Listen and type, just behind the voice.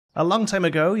A long time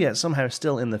ago, yet somehow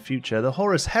still in the future, the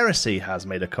Horus Heresy has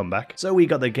made a comeback, so we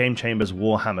got the Game Chambers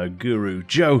Warhammer guru,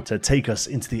 Joe, to take us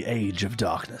into the Age of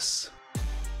Darkness.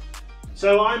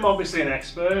 So I'm obviously an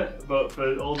expert, but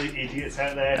for all the idiots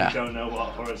out there who don't know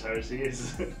what Horus Heresy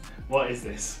is, what is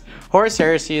this? Horus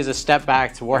Heresy is a step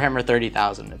back to Warhammer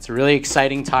 30,000. It's a really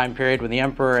exciting time period when the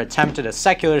Emperor attempted a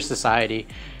secular society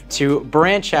to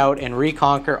branch out and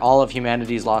reconquer all of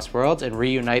humanity's lost worlds and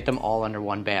reunite them all under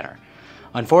one banner.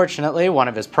 Unfortunately, one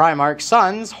of his Primarch's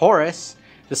sons, Horus,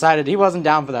 decided he wasn't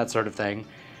down for that sort of thing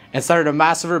and started a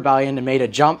massive rebellion and made a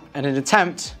jump and an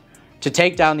attempt to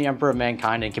take down the Emperor of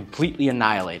Mankind and completely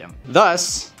annihilate him.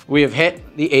 Thus, we have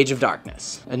hit the Age of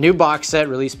Darkness, a new box set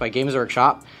released by Games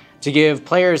Workshop to give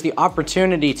players the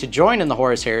opportunity to join in the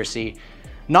Horus Heresy,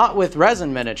 not with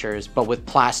resin miniatures, but with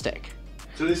plastic.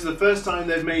 So this is the first time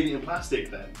they've made it in plastic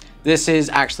then? This is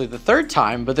actually the third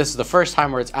time, but this is the first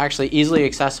time where it's actually easily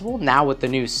accessible now with the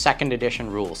new 2nd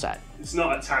edition rule set. It's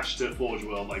not attached to Forge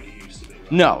World like it used to be,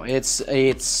 right? No, it's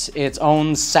its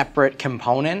own separate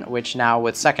component, which now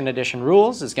with 2nd edition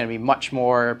rules is going to be much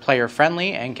more player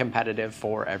friendly and competitive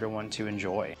for everyone to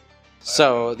enjoy.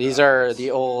 So these are the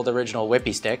old original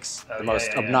whippy sticks, the most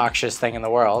obnoxious thing in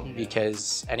the world,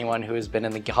 because anyone who has been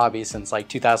in the hobby since like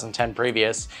 2010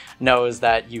 previous knows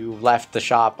that you left the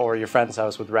shop or your friend's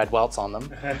house with red welts on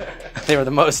them. They were the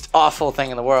most awful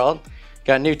thing in the world.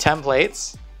 Got new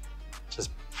templates, which is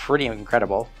pretty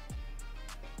incredible.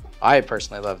 I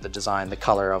personally love the design, the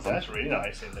color of them. That's really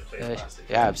nice in the clear plastic.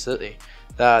 Yeah, absolutely.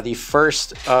 The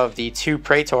first of the 2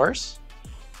 praetors.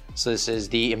 So this is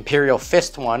the Imperial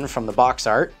Fist one from the box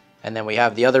art. And then we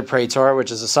have the other Praetor, which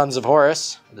is the Sons of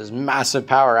Horus, with this massive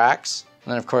power axe.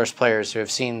 And then of course players who have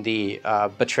seen the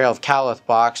Betrayal of Calith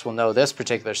box will know this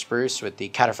particular spruce with the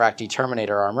Cataphracti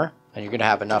Terminator armor. And you're going to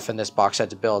have enough in this box set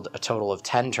to build a total of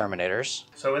 10 Terminators.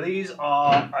 So are these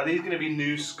going to be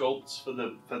new sculpts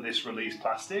for this release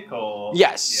plastic, or?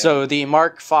 Yes. Yeah. So the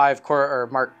Mark 5 or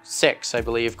Mark 6, I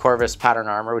believe, Corvus pattern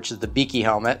armor, which is the beaky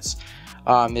helmets,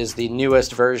 is the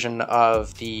newest version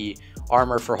of the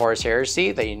armor for Horus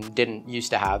Heresy. They didn't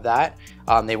used to have that.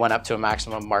 They went up to a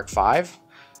maximum Mark 5.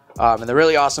 And the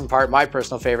really awesome part, my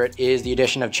personal favorite, is the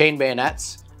addition of chain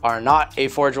bayonets are not a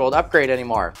Forge World upgrade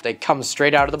anymore. They come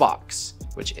straight out of the box,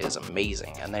 which is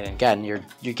amazing. And then again, you're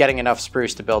getting enough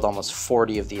spruce to build almost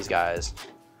 40 of these guys.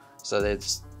 So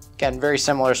it's, again, very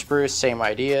similar spruce, same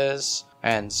ideas.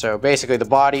 And so basically the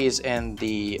bodies and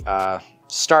the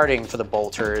starting for the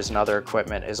bolters and other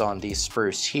equipment is on these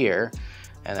spruce here.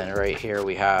 And then right here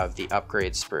we have the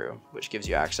upgrade sprue, which gives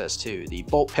you access to the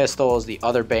bolt pistols, the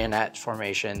other bayonet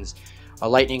formations, a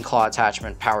lightning claw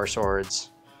attachment, power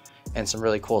swords, and some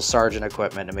really cool sergeant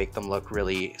equipment to make them look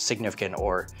really significant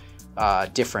or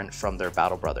different from their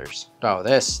battle brothers. Oh,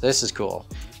 this is cool.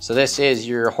 So this is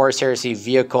your Horus Heresy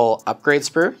vehicle upgrade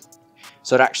sprue.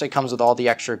 So it actually comes with all the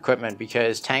extra equipment,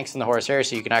 because tanks in the Horus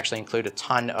Heresy, you can actually include a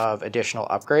ton of additional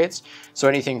upgrades. So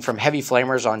anything from heavy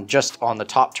flamers on the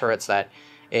top turrets that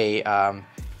a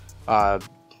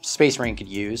Space Marine could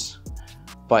use,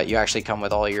 but you actually come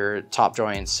with all your top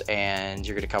joints, and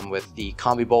you're going to come with the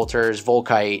combi bolters,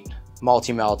 Volkite,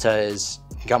 multi-meltas.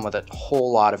 You come with a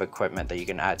whole lot of equipment that you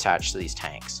can attach to these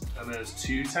tanks. And there's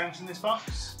 2 tanks in this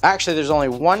box? Actually, there's only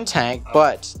 1 tank,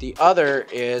 but the other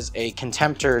is a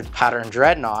Contemptor pattern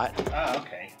dreadnought. Oh,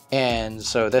 okay. And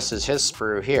so this is his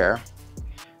sprue here.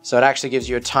 So it actually gives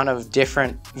you a ton of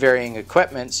different varying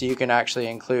equipment. So you can actually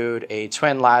include a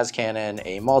twin las cannon,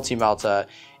 a multi-melta,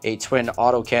 a twin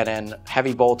autocannon,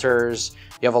 heavy bolters.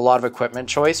 You have a lot of equipment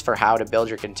choice for how to build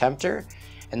your Contemptor.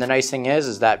 And the nice thing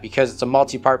is that because it's a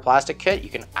multi-part plastic kit, you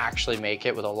can actually make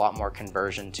it with a lot more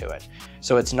conversion to it.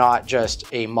 So it's not just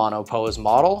a monopose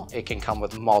model. It can come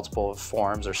with multiple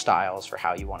forms or styles for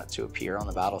how you want it to appear on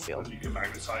the battlefield. And you can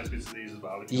magnetize bits of these as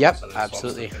well. Yep,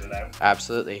 absolutely.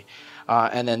 Absolutely.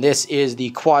 And then this is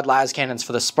the quad las cannons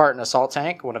for the Spartan assault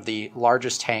tank, one of the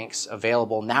largest tanks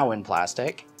available now in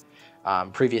plastic.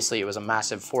 Previously, it was a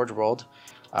massive Forge World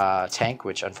tank,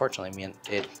 which unfortunately meant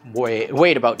it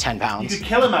weighed about 10 pounds. You could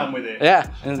kill a man with it.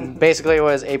 Yeah, and basically it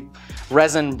was a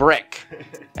resin brick.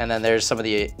 And then there's some of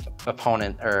the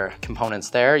components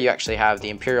there. You actually have the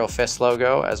Imperial Fist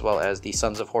logo, as well as the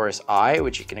Sons of Horus eye,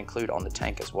 which you can include on the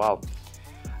tank as well.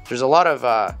 There's a lot of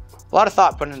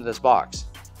thought put into this box,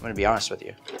 I'm going to be honest with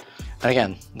you. And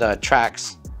again, the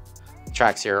tracks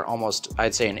here are almost,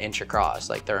 I'd say, an inch across.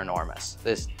 Like, they're enormous.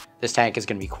 This tank is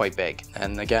going to be quite big.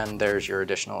 And again, there's your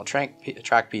additional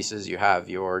track pieces. You have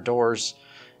your doors,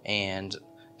 and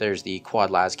there's the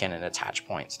quad las cannon attach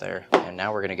points there. And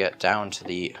now we're going to get down to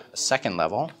the 2nd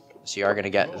level. So you are going to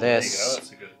get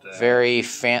this very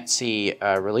fancy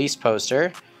release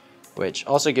poster which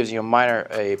also gives you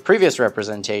a previous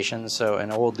representation. So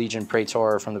an old Legion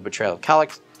Praetor from the Betrayal of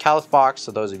Caliph box.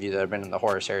 So those of you that have been in the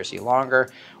Horus Heresy longer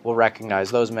will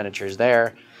recognize those miniatures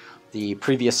there. The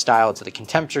previous style to the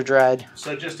Contemptor Dread.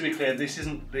 So just to be clear, this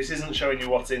isn't showing you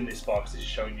what's in this box. This is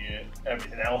showing you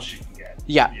everything else you can get.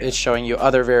 Yeah, it's showing you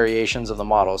other variations of the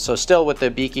model. So still with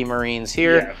the Beaky Marines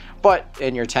here, but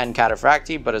in your 10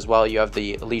 Cataphracti, but as well you have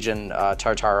the Legion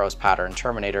Tartaros pattern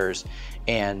Terminators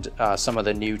and some of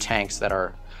the new tanks that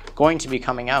are going to be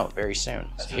coming out very soon.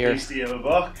 That's so here, a beastie of a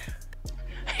book.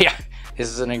 Yeah, this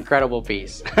is an incredible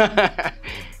piece.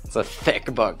 It's a thick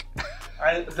book.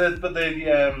 But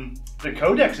the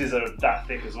codexes are that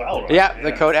thick as well, right? Yeah,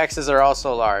 the codexes are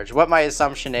also large. What my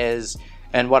assumption is,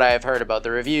 and what I have heard about the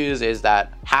reviews, is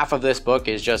that half of this book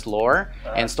is just lore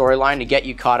and storyline to get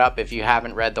you caught up if you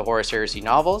haven't read the Horus Heresy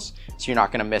novels, so you're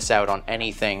not going to miss out on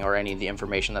anything or any of the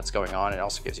information that's going on. It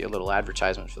also gives you a little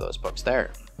advertisement for those books there.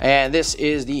 And this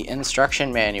is the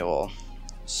instruction manual.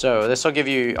 So this will give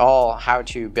you all how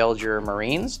to build your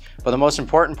Marines, but the most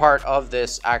important part of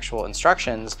this actual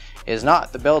instructions is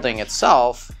not the building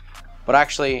itself, but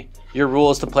actually your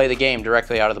rules to play the game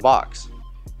directly out of the box.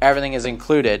 Everything is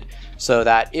included so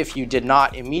that if you did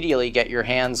not immediately get your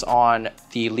hands on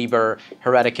the Liber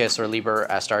Hereticus or Liber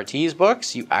Astartes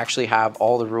books, you actually have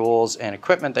all the rules and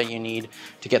equipment that you need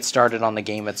to get started on the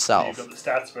game itself. So you've got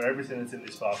the stats for everything that's in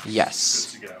this box.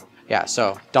 Yes. Good to go. Yeah,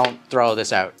 so don't throw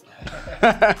this out.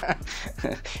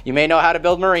 You may know how to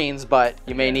build Marines, but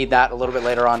you may need that a little bit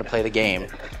later on to play the game.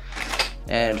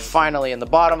 And finally, in the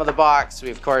bottom of the box, we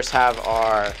of course have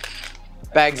our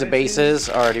bags of bases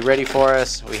already ready for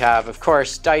us. We have, of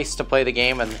course, dice to play the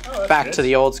game, and back to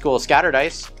the old school scatter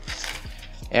dice.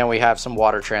 And we have some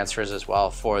water transfers as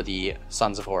well for the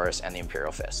Sons of Horus and the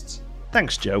Imperial Fists.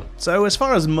 Thanks, Joe. So as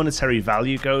far as monetary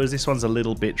value goes, this one's a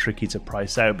little bit tricky to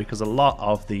price out because a lot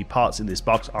of the parts in this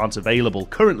box aren't available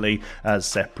currently as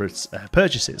separate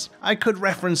purchases. I could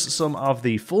reference some of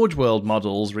the Forge World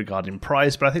models regarding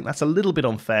price, but I think that's a little bit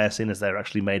unfair seeing as they're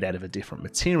actually made out of a different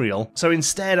material. So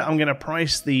instead, I'm going to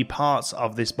price the parts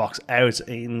of this box out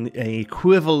in an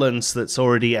equivalence that's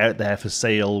already out there for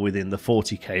sale within the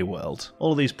 40k world.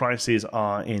 All of these prices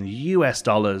are in US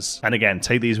dollars, and again,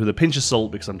 take these with a pinch of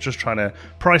salt because I'm just trying to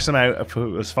price them out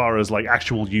as far as like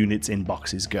actual units in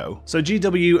boxes go. So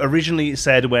GW originally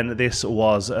said when this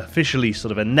was officially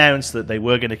sort of announced that they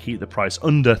were going to keep the price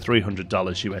under $300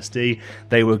 USD.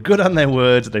 They were good on their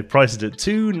word. They priced it at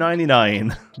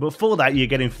 $299. But for that, you're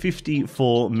getting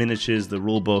 54 miniatures, the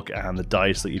rulebook, and the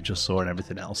dice that you just saw and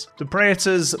everything else. The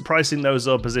Praetors, pricing those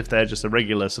up as if they're just a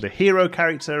regular sort of hero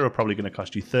character, are probably going to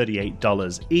cost you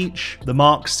 $38 each. The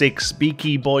Mark 6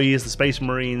 Beaky Boys, the Space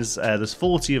Marines, there's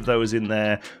 40 of those in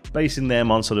there, basing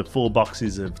them on sort of 4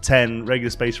 boxes of 10 regular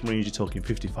Space Marines. You're talking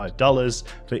 $55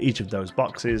 for each of those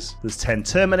boxes. There's 10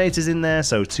 Terminators in there,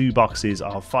 so 2 boxes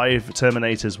of 5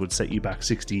 Terminators would set you back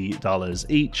 $60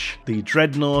 each. The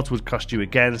Dreadnought would cost you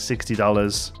again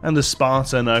 $60, and the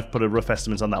Spartan, I've put a rough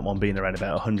estimate on that one being around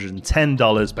about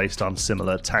 $110 based on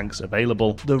similar tanks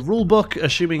available. The rulebook,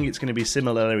 assuming it's going to be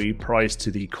similarly priced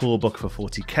to the core book for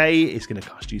 40k, is going to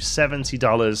cost you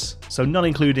 $70, so not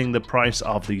including the price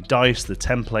of the dice, the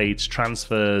templates,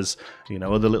 transfers, you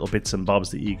know, other little bits and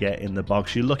bobs that you get in the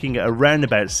box. You're looking at around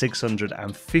about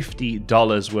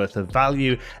 $650 worth of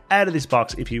value out of this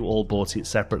box if you all bought it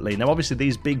separately. Now obviously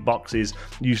these big boxes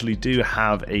usually do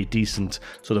have a decent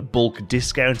sort of bulk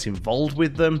discount involved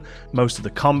with them. Most of the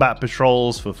combat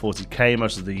patrols for 40k,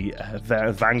 most of the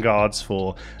vanguards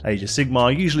for Age of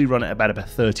Sigmar usually run at about a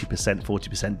 30%,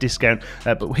 40% discount,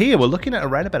 but here we're looking at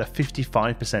around about a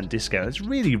 55% discount. It's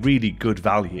really, really good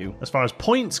value. As far as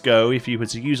points go, if you were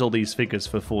to use all these figures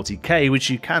for 40k, which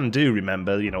you can do,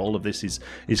 remember, you know, all of this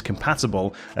is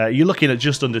compatible, you're looking at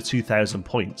just under 2,000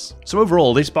 points. So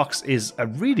overall, this box is a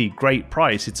really great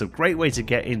price. It's a great way to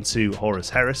get into Horus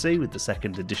Heresy with the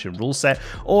 2nd edition rule set,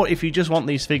 or if you just want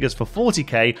these figures for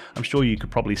 40k, I'm sure you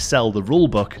could probably sell the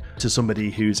rulebook to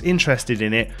somebody who's interested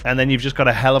in it, and then you've just got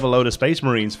a hell of a load of Space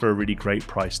Marines for a really great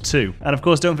price too. And of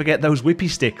course, don't forget those whippy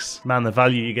sticks. Man, the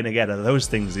value you're going to get out of those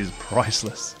things is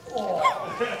priceless.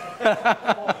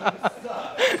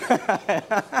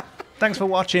 Thanks for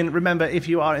watching. Remember, if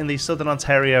you are in the Southern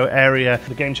Ontario area,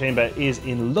 the Game Chamber is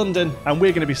in London, and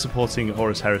we're going to be supporting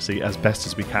Horus Heresy as best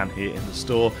as we can here in the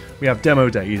store. We have demo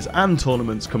days and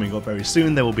tournaments coming up very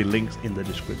soon. There will be links in the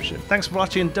description. Thanks for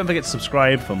watching. Don't forget to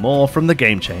subscribe for more from the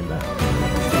Game Chamber.